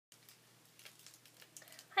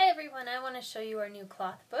everyone, I want to show you our new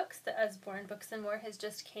cloth books that Usborne Books and More has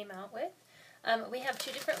just came out with. We have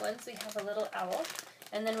two different ones. We have a little owl,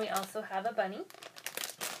 and then we also have a bunny.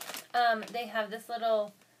 They have this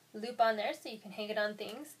little loop on there so you can hang it on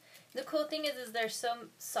things. The cool thing is they're so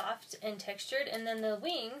soft and textured, and then the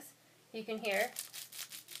wings, you can hear,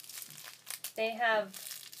 they have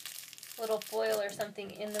little foil or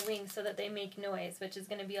something in the wings so that they make noise, which is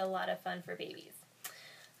going to be a lot of fun for babies.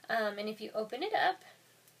 And if you open it up,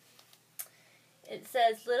 it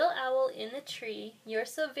says, "Little owl in the tree, you're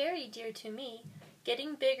so very dear to me,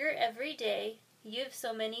 getting bigger every day, you've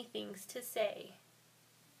so many things to say.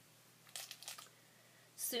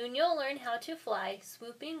 Soon you'll learn how to fly,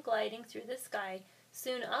 swooping, gliding through the sky.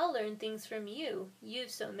 Soon I'll learn things from you,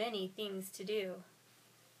 you've so many things to do.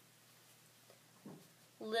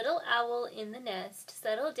 Little owl in the nest,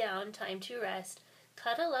 settle down, time to rest.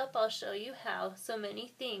 Cuddle up, I'll show you how, so many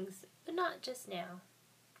things, but not just now."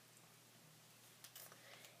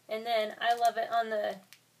 And then I love it on the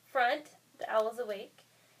front, the owl's awake,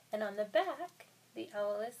 and on the back, the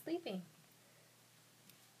owl is sleeping.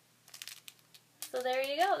 So there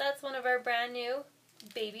you go. That's one of our brand new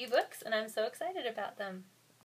baby books, and I'm so excited about them.